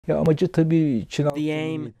The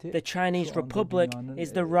aim, the Chinese Republic,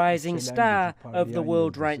 is the rising star of the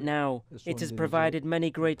world right now. It has provided many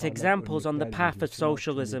great examples on the path of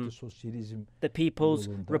socialism. The People's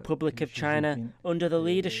Republic of China, under the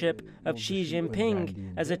leadership of Xi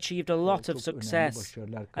Jinping, has achieved a lot of success,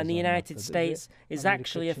 and the United States is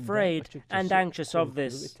actually afraid and anxious of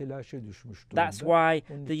this. That's why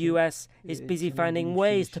the US is busy finding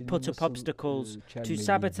ways to put up obstacles, to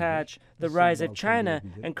sabotage the rise of China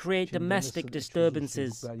and create domestic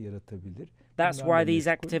disturbances. That's why these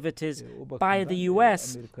activities by the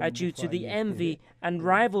US are due to the envy and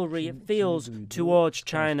rivalry it feels towards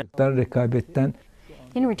China.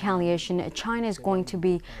 In retaliation, China is going to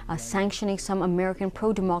be sanctioning some American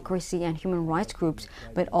pro-democracy and human rights groups,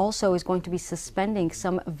 but also is going to be suspending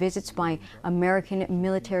some visits by American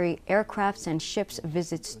military aircrafts and ships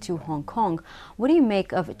visits to Hong Kong. What do you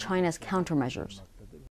make of China's countermeasures?